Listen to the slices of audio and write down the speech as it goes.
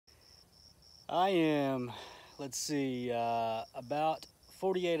I am, let's see, about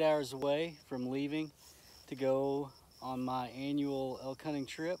 48 hours away from leaving to go on my annual elk hunting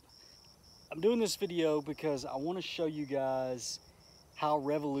trip. I'm doing this video because I want to show you guys how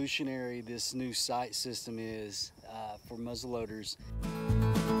revolutionary this new sight system is for muzzleloaders.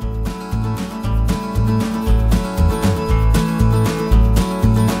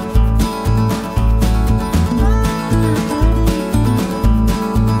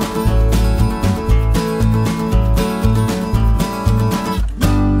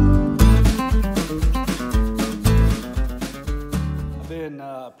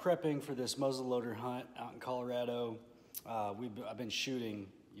 Prepping for this muzzleloader hunt out in Colorado. I've been shooting,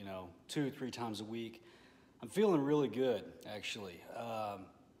 2 or 3 times a week. I'm feeling really good, actually.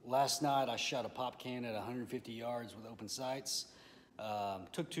 Last night I shot a pop can at 150 yards with open sights.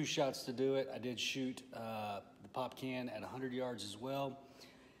 Took 2 shots to do it. I did shoot the pop can at 100 yards as well.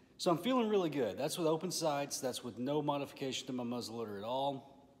 So I'm feeling really good. That's with open sights. That's with no modification to my muzzleloader at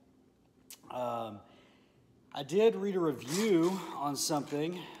all. I did read a review on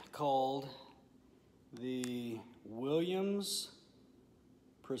something called the Williams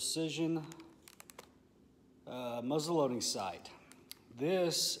Precision Muzzleloading Set.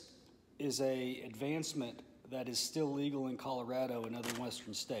 This is an advancement that is still legal in Colorado and other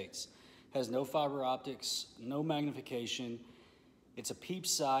western states. Has no fiber optics, no magnification. It's a peep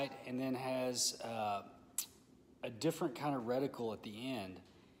sight and then has a different kind of reticle at the end.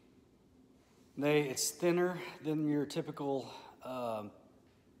 It's thinner than your typical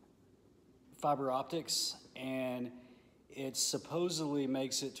fiber optics, and it supposedly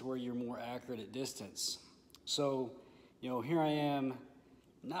makes it to where you're more accurate at distance. So, here I am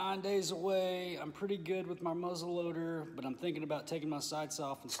 9 days away. I'm pretty good with my muzzleloader, but I'm thinking about taking my sights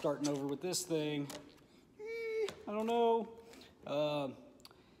off and starting over with this thing. I don't know.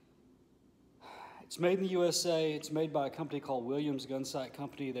 It's made in the USA. It's made by a company called Williams Gunsight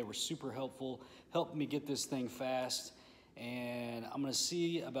Company. They were super helpful, helped me get this thing fast, and I'm gonna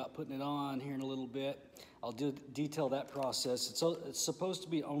see about putting it on here in a little bit. I'll detail that process. It's supposed to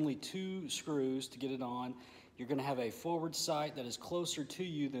be only 2 screws to get it on. You're gonna have a forward sight that is closer to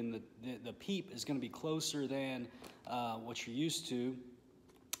you than the peep is gonna be closer than what you're used to.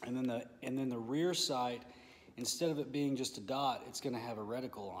 And then the rear sight, instead of it being just a dot, it's gonna have a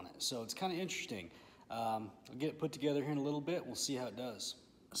reticle on it. So it's kind of interesting. I'll get it put together here in a little bit. We'll see how it does.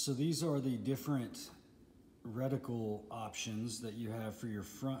 So these are the different reticle options that you have for your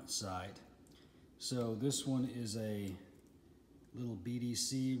front sight. So this one is a little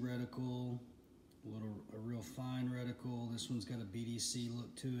BDC reticle, a real fine reticle. This one's got a BDC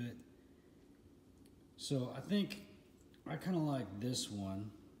look to it. So I think I kind of like this one.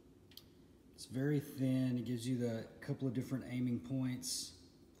 It's very thin. It gives you the couple of different aiming points.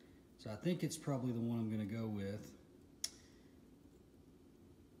 So I think it's probably the one I'm going to go with.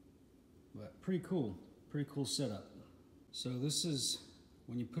 But pretty cool setup. So this is,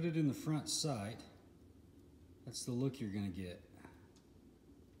 when you put it in the front sight, that's the look you're going to get.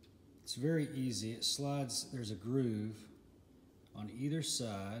 It's very easy. It slides, there's a groove on either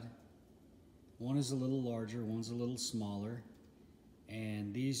side. One is a little larger, one's a little smaller.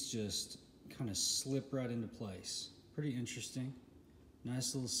 And these just kind of slip right into place. Pretty interesting.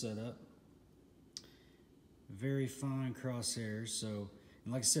 Nice little setup. Very fine crosshairs. So,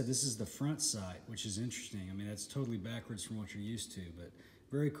 and like I said, this is the front sight, which is interesting. I mean, that's totally backwards from what you're used to, but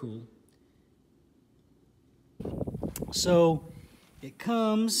very cool. So it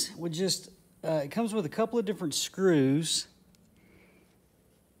comes with it comes with a couple of different screws.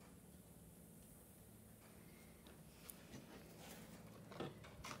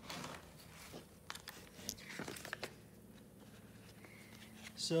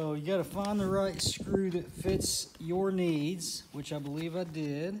 So you got to find the right screw that fits your needs, which I believe I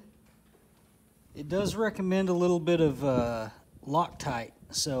did. It does recommend a little bit of Loctite,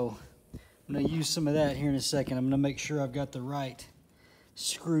 so I'm going to use some of that here in a second. I'm going to make sure I've got the right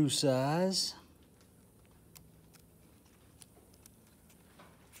screw size.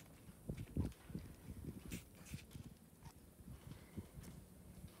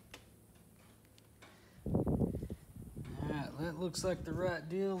 That looks like the right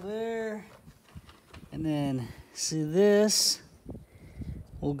deal there. And then see this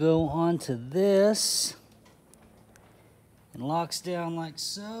will go onto this and locks down like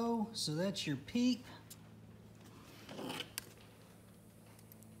so. So that's your peep.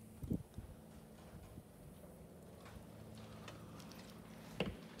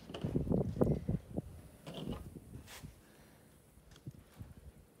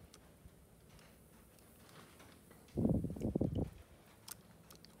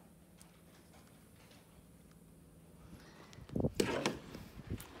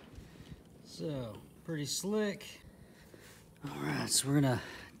 So, pretty slick. All right, so we're gonna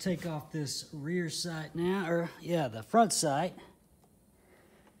take off this rear sight now, or yeah, the front sight.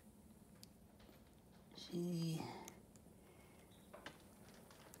 See,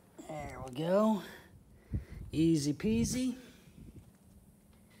 there we go. Easy peasy.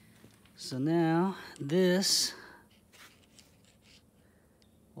 So now this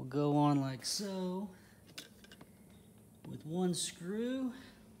will go on like so with one screw.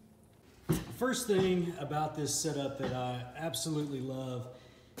 First thing about this setup that I absolutely love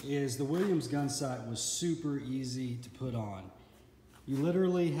is the Williams Gunsight was super easy to put on. You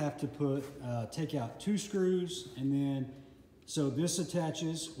literally have to take out 2 screws, and then, so this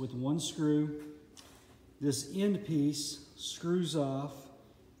attaches with 1 screw. This end piece screws off.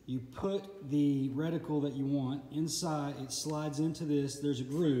 You put the reticle that you want inside, it slides into this, there's a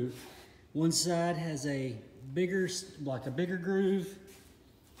groove. One side has a bigger groove.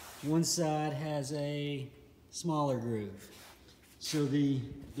 One side has a smaller groove. So the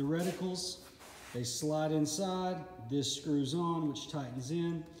reticles, they slide inside, this screws on, which tightens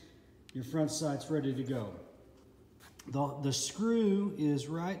in. Your front sight's ready to go. The screw is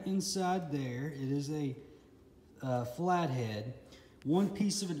right inside there. It is a flathead. One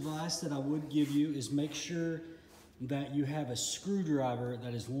piece of advice that I would give you is make sure that you have a screwdriver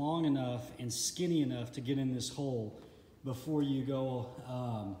that is long enough and skinny enough to get in this hole before you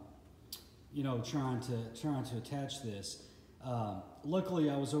go you know, trying to attach this. Luckily,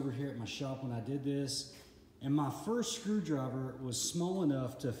 I was over here at my shop when I did this, and my first screwdriver was small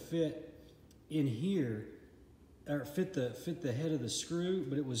enough to fit in here, or fit the head of the screw,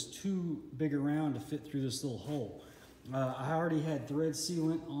 but it was too big around to fit through this little hole. I already had thread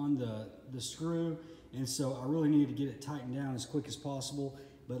sealant on the screw, and so I really needed to get it tightened down as quick as possible.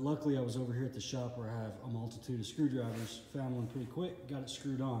 But luckily, I was over here at the shop where I have a multitude of screwdrivers, found one pretty quick, got it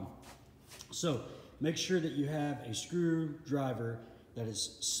screwed on. So make sure that you have a screwdriver that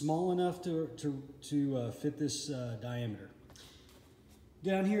is small enough to fit this diameter.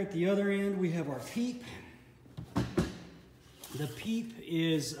 Down here at the other end, we have our peep. The peep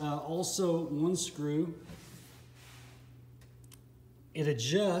is also 1 screw. It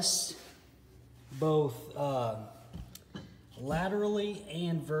adjusts both laterally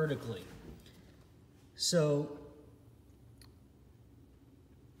and vertically. So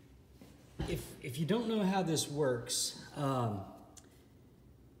if you don't know how this works,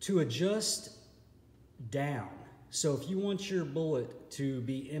 to adjust down, so if you want your bullet to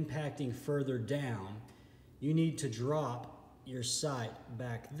be impacting further down, you need to drop your sight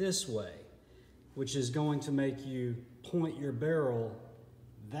back this way, which is going to make you point your barrel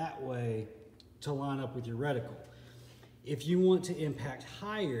that way to line up with your reticle. If you want to impact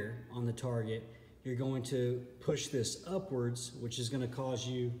higher on the target, you're going to push this upwards, which is going to cause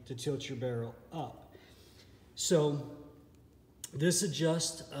you to tilt your barrel up. So this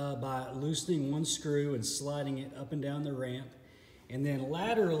adjusts by loosening 1 screw and sliding it up and down the ramp. And then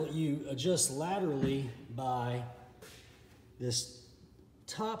you adjust laterally by this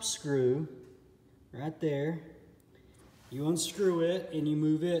top screw right there. You unscrew it and you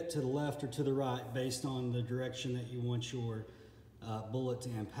move it to the left or to the right based on the direction that you want your bullet to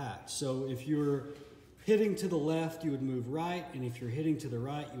impact. So if you're hitting to the left, you would move right, and if you're hitting to the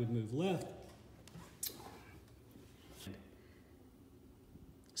right, you would move left.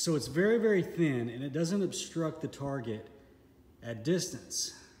 So it's very, very thin, and it doesn't obstruct the target at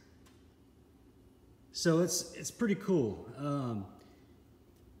distance. So it's pretty cool.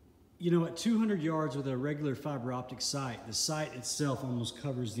 You know, at 200 yards with a regular fiber optic sight, the sight itself almost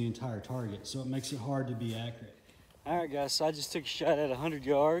covers the entire target, so it makes it hard to be accurate. All right, guys, so I just took a shot at 100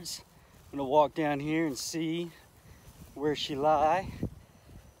 yards. I'm gonna walk down here and see where she lie.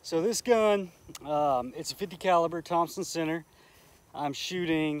 So this gun, it's a 50 caliber Thompson Center. I'm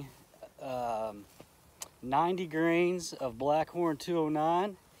shooting 90 grains of Blackhorn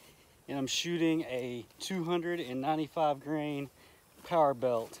 209, and I'm shooting a 295 grain power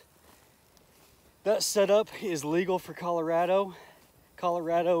belt. That setup is legal for Colorado.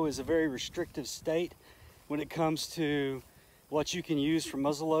 Colorado is a very restrictive state when it comes to what you can use for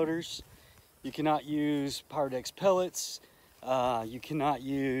muzzleloaders. You cannot use Pyrodex pellets. You cannot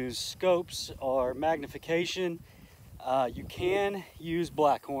use scopes or magnification. You can use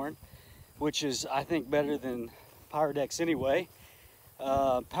Blackhorn, which is, I think, better than Pyrodex anyway.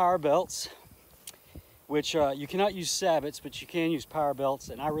 Power belts, which you cannot use sabots, but you can use power belts,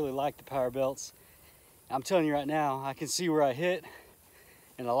 and I really like the power belts. I'm telling you right now, I can see where I hit,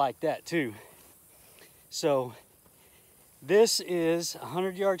 and I like that too. So this is a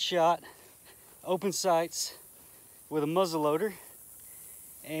 100-yard shot, open sights with a muzzleloader,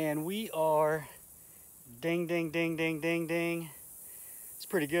 and we are ding, ding, ding, ding, ding, ding. It's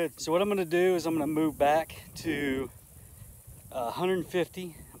pretty good. So what I'm gonna do is I'm gonna move back to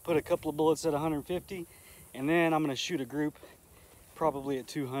 150, put a couple of bullets at 150, and then I'm gonna shoot a group probably at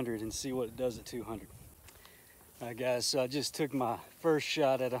 200 and see what it does at 200. All right guys, so I just took my first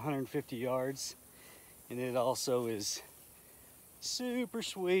shot at 150 yards, and it also is super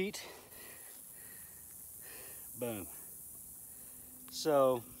sweet. Boom.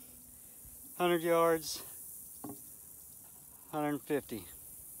 So 100 yards, 150.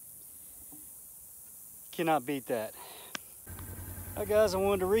 Cannot beat that. All right guys, I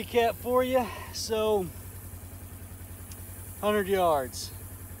wanted to recap for you. So 100 yards,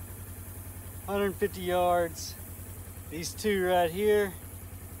 150 yards, these two right here,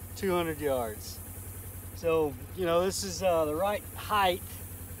 200 yards. So, you know, this is the right height.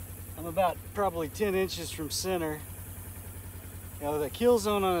 I'm about probably 10 inches from center. You know, the kill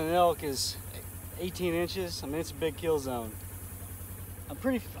zone on an elk is 18 inches. I mean, it's a big kill zone. I'm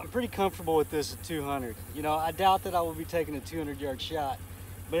pretty comfortable with this at 200. You know, I doubt that I will be taking a 200-yard shot,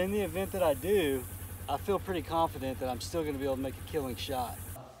 but in the event that I do, I feel pretty confident that I'm still going to be able to make a killing shot.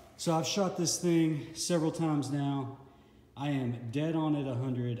 So I've shot this thing several times now. I am dead on at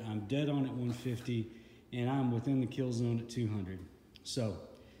 100. I'm dead on at 150, and I'm within the kill zone at 200. So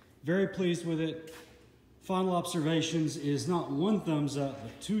very pleased with it. Final observations is not 1 thumbs up,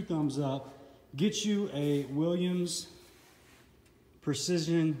 but 2 thumbs up. Get you a Williams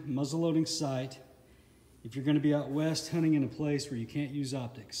Precision Muzzleloading Sight if you're going to be out west hunting in a place where you can't use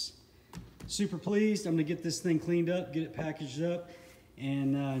optics. Super pleased. I'm going to get this thing cleaned up, get it packaged up,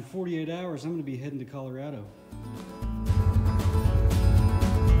 and in 48 hours I'm going to be heading to Colorado.